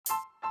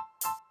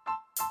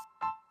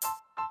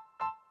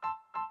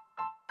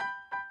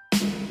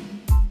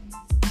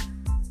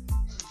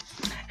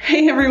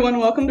Hey everyone,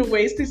 welcome to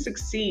Ways to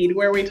Succeed,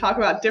 where we talk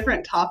about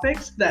different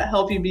topics that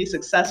help you be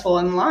successful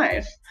in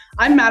life.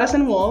 I'm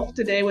Madison Wolf.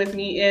 Today with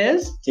me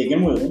is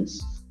Keegan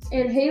Williams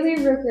and Haley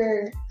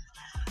Rooker.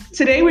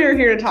 Today we are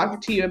here to talk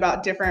to you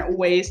about different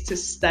ways to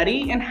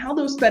study and how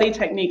those study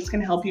techniques can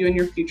help you in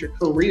your future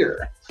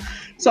career.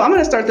 So I'm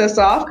going to start this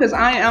off because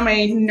I am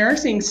a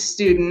nursing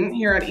student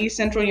here at East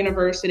Central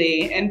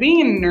University, and being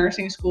in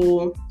nursing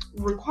school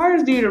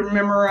requires you to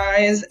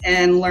memorize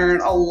and learn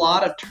a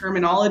lot of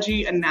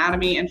terminology,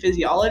 anatomy, and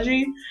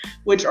physiology,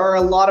 which are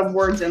a lot of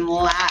words in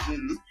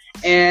Latin.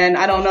 And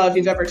I don't know if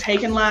you've ever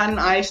taken Latin.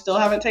 I still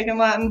haven't taken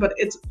Latin, but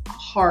it's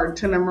hard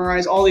to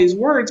memorize all these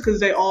words because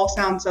they all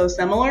sound so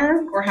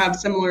similar or have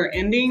similar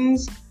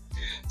endings.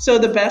 So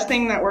the best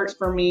thing that works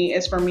for me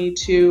is for me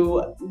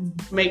to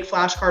make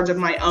flashcards of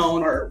my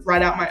own or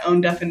write out my own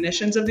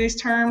definitions of these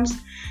terms.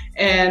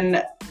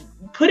 And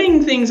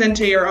putting things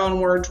into your own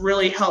words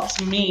really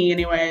helps me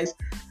anyways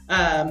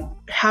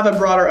have a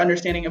broader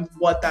understanding of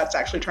what that's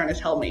actually trying to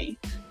tell me.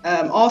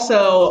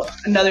 Also,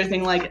 another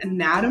thing like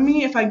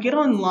anatomy, if I get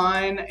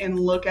online and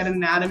look at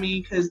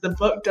anatomy, because the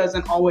book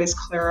doesn't always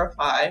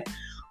clarify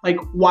like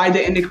why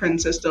the endocrine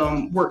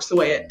system works the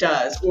way it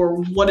does or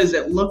what does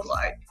it look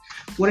like.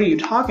 What are you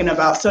talking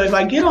about? So if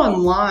I get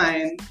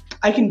online,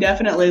 I can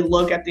definitely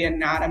look at the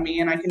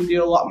anatomy and I can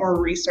do a lot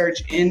more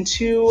research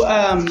into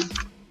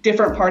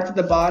different parts of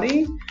the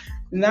body.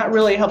 And that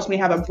really helps me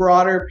have a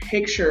broader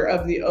picture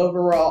of the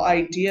overall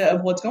idea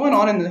of what's going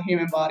on in the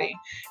human body.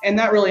 And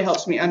that really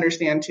helps me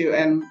understand too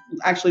and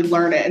actually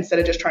learn it instead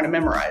of just trying to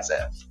memorize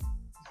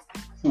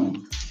it.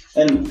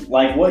 And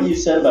like what you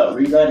said about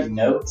rewriting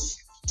notes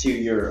to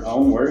your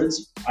own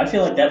words, I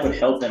feel like that would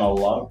help in a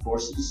lot of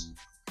courses.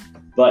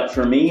 But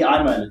for me,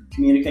 I'm a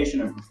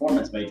communication and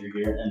performance major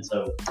here, and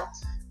so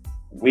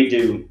we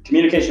do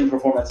communication and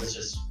performance is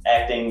just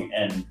acting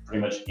and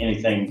pretty much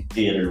anything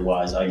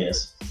theater-wise, I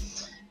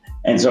guess.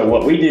 And so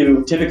what we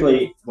do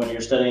typically when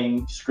you're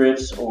studying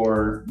scripts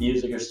or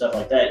music or stuff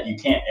like that, you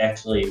can't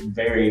actually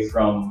vary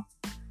from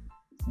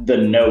the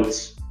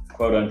notes,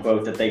 quote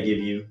unquote, that they give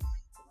you.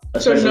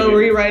 So no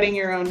rewriting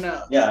your own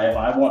notes. Yeah, if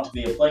I want to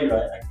be a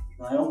playwright, I can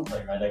be my own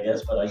playwright, I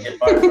guess, but I get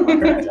fired from my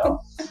current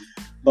job.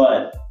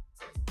 But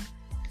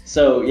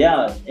so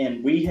yeah,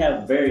 and we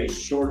have very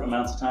short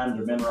amounts of time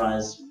to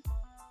memorize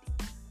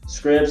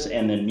scripts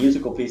and then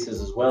musical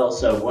pieces as well.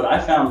 So what I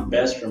found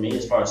best for me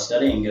as far as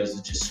studying goes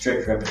is just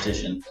strict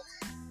repetition.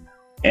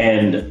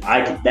 And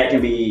that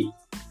can be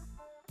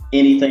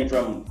anything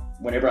from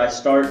whenever I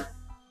start,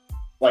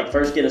 like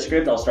first get a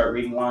script, I'll start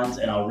reading lines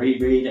and I'll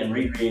reread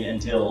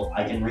until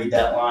I can read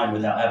that line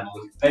without having to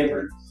look at the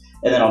paper.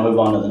 And then I'll move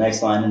on to the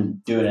next line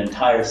and do an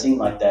entire scene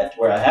like that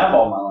where I have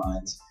all my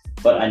lines,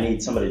 but I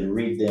need somebody to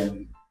read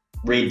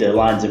the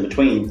lines in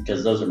between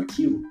because those are my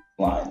cue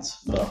lines.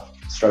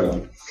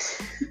 Struggling.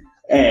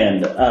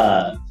 And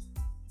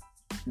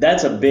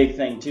that's a big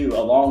thing too.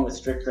 Along with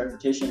strict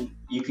repetition,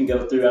 you can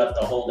go throughout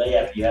the whole day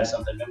after you have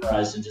something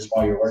memorized, and just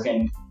while you're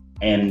working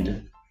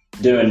and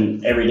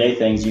doing everyday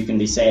things, you can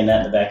be saying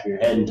that in the back of your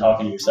head and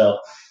talking to yourself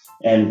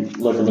and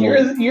look a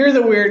little. You're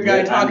the weird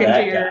guy talking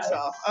to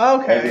yourself.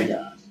 Okay. Every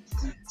guy.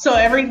 So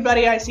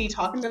everybody I see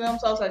talking to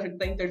themselves, I should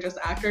think they're just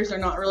actors. They're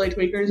not really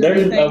tweakers or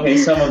anything. Okay,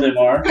 some of them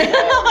are.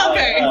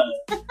 Okay.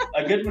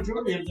 A good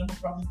majority of them are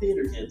probably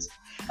theater kids.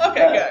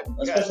 Okay, good.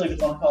 Especially if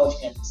it's on a college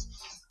campus.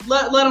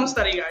 Let them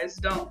study, guys.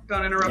 Don't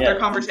interrupt their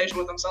conversation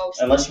with themselves.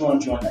 Unless you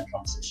want to join that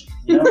conversation,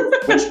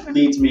 which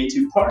leads me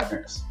to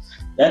partners.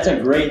 That's a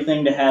great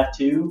thing to have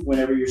too.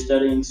 Whenever you're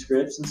studying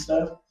scripts and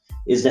stuff,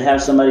 is to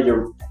have somebody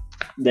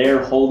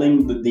they're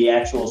holding the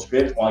actual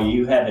script while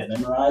you have it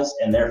memorized,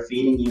 and they're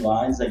feeding you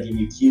lines. They give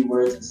you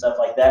keywords and stuff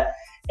like that.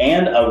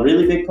 And a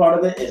really big part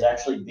of it is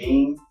actually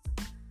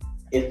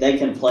if they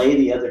can play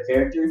the other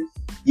character,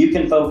 you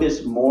can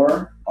focus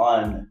more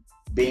on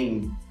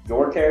being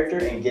your character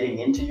and getting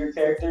into your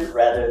character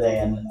rather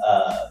than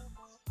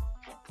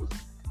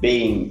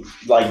being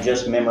like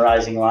just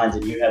memorizing lines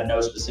and you have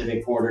no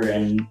specific order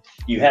and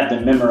you have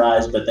them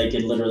memorized, but they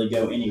could literally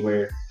go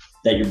anywhere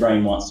that your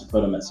brain wants to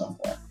put them at some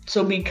point.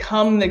 So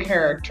become the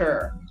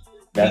character.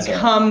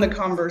 Become the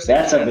conversation.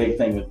 That's a big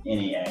thing with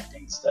any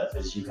acting stuff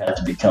is you have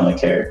to become a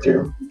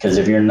character, because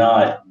if you're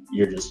not,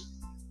 you're just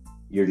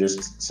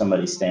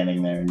somebody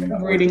standing there and you're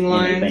not reading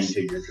lines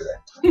anything to your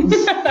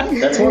director.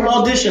 That's what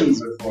auditions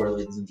are for,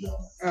 ladies and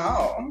gentlemen.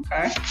 Oh,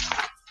 okay.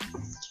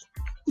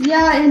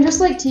 Yeah, and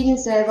just like Tegan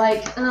said,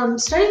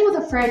 studying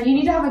with a friend, you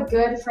need to have a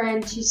good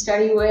friend to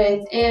study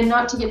with and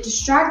not to get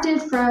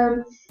distracted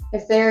from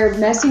if they're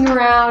messing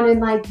around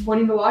and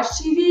wanting to watch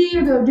TV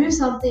or go do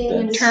something.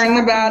 And turn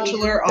The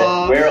Bachelor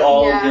off. We're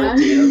all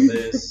guilty of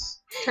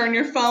this. Turn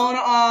your phone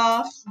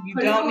off. You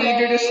don't need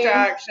your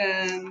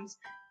distractions.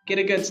 Get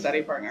a good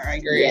study partner. I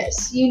agree.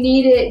 Yes, you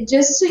need it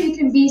just so you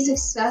can be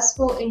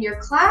successful in your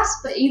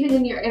class, but even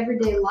in your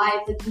everyday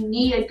life, you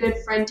need a good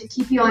friend to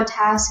keep you on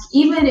task.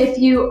 Even if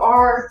you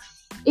are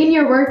in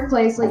your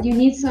workplace, you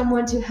need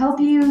someone to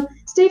help you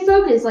stay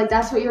focused.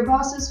 That's what your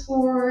boss is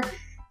for.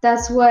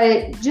 that's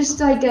what just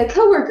like a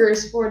coworker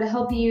is for, to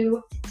help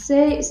you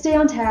stay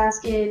on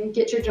task and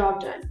get your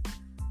job done.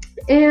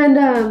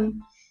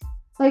 And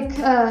like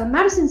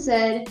Madison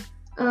said,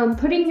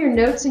 putting your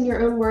notes in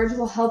your own words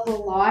will help a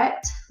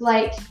lot.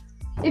 Like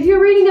if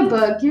you're reading a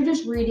book, you're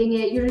just reading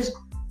it, you're just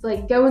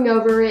like going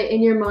over it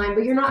in your mind,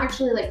 but you're not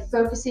actually like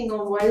focusing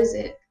on what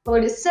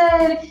it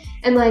said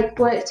and like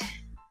what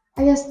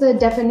I guess the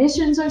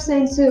definitions are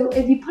saying. So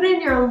if you put it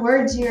in your own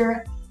words,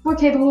 you're more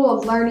capable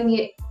of learning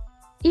it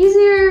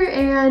easier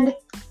and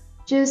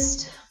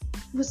just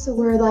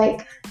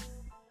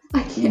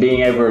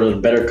being able to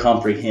better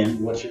comprehend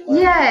what you're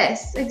learning.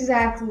 Yes,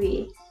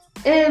 exactly.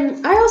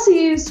 And I also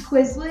use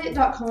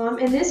Quizlet.com,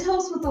 and this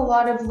helps with a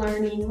lot of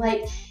learning.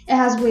 Like it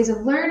has ways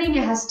of learning,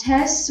 it has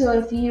tests. So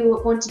if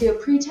you want to do a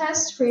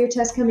pre-test for your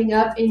test coming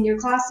up in your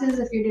classes,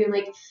 if you're doing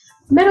like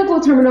medical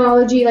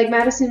terminology like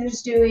Madison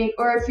is doing,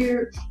 or if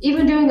you're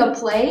even doing a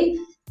play,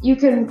 you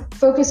can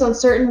focus on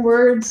certain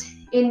words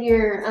in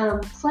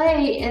your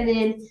play, and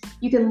then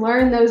you can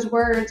learn those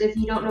words if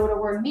you don't know what a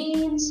word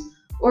means,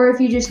 or if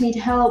you just need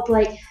help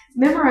like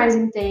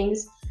memorizing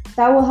things.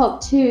 That will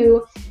help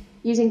too,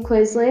 using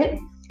Quizlet.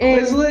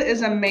 And Quizlet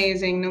is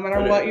amazing. No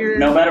matter what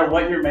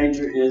your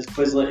major is,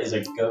 Quizlet is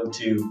a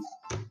go-to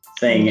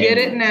thing. Get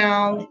it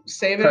now.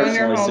 Save it on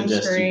your home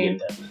suggest screen. You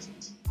get that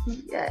business.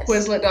 Yes.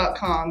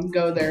 Quizlet.com.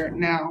 Go there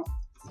now.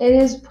 It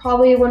is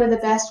probably one of the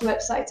best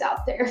websites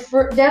out there,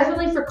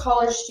 definitely for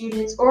college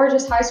students or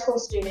just high school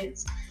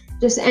students,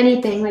 just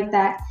anything like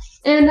that.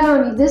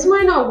 And this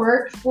might not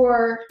work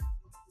for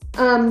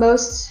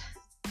most.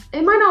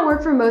 It might not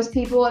work for most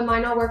people. It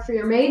might not work for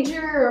your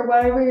major or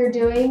whatever you're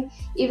doing,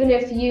 even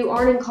if you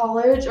aren't in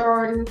college or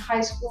aren't in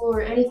high school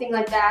or anything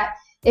like that.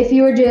 If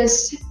you were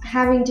just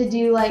having to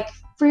do like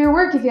for your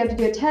work, if you have to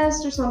do a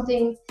test or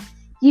something,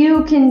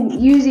 you can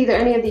use either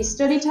any of these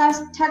study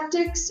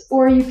tactics,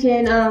 or you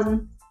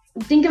can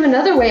think of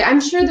another way.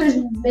 I'm sure there's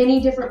many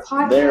different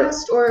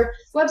podcasts or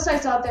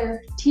websites out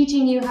there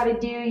teaching you how to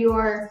do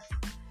your,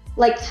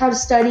 like how to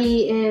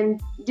study and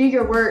do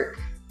your work.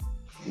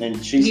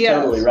 And she's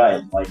totally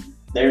right. Like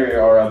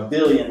there are a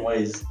billion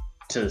ways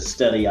to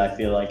study, I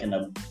feel like,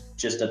 and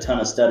just a ton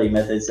of study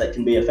methods that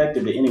can be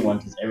effective to anyone,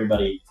 because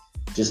everybody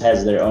just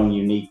has their own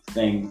unique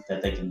thing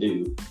that they can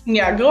do.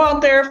 Yeah, go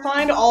out there,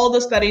 find all the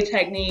study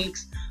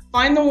techniques,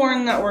 find the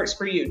one that works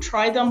for you.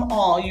 Try them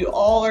all. You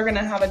all are going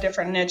to have a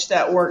different niche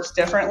that works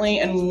differently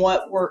and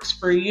what works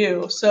for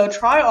you. So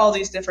try all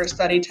these different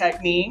study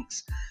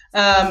techniques.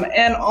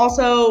 And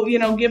also,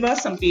 give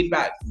us some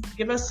feedback.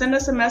 Send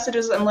us some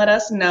messages and let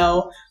us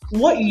know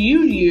what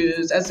you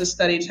use as a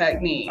study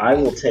technique. I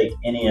will take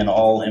any and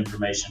all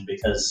information,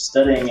 because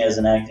studying as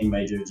an acting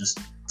major just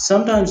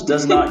sometimes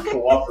does not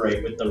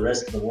cooperate with the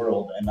rest of the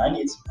world, and I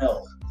need some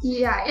help.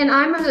 Yeah, and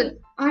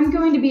I'm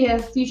going to be a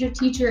future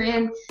teacher,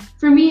 and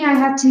for me, I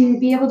have to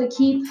be able to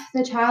keep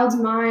the child's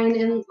mind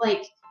and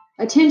like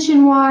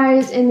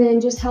attention-wise, and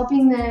then just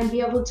helping them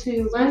be able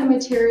to learn the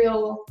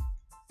material,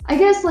 I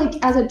guess,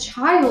 like as a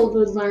child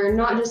would learn,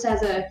 not just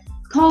as a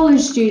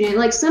college student.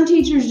 Like some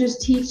teachers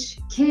just teach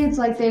kids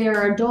like they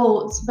are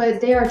adults, but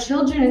they are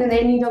children and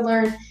they need to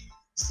learn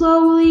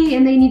slowly,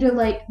 and they need to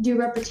like do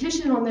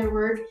repetition on their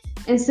work.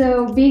 And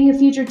so being a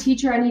future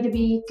teacher, I need to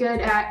be good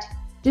at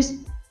just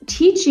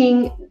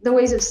teaching the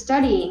ways of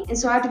studying. And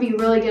so I have to be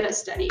really good at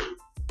studying.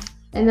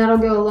 And that'll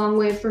go a long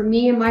way for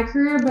me in my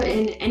career, but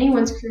in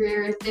anyone's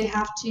career, if they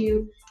have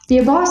to be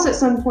a boss at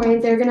some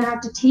point, they're going to have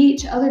to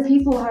teach other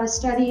people how to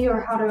study or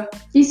how to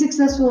be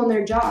successful in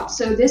their job.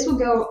 So this will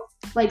go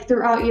like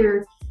throughout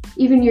your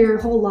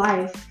whole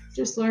life,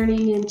 just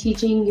learning and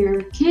teaching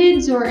your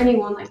kids or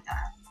anyone like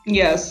that.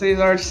 Yes, these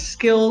are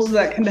skills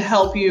that can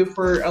help you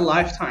for a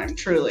lifetime,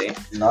 truly.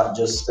 Not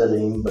just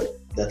studying, but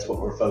that's what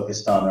we're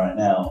focused on right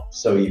now,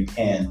 so you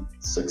can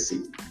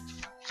succeed.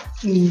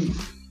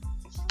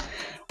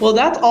 Well,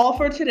 that's all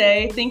for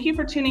today. Thank you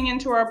for tuning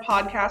into our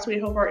podcast. We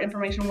hope our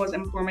information was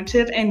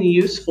informative and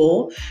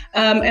useful.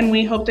 And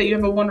we hope that you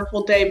have a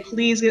wonderful day.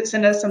 Please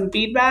send us some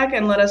feedback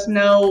and let us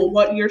know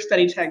what your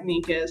study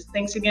technique is.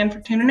 Thanks again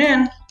for tuning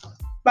in.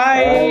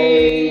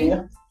 Bye.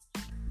 Bye.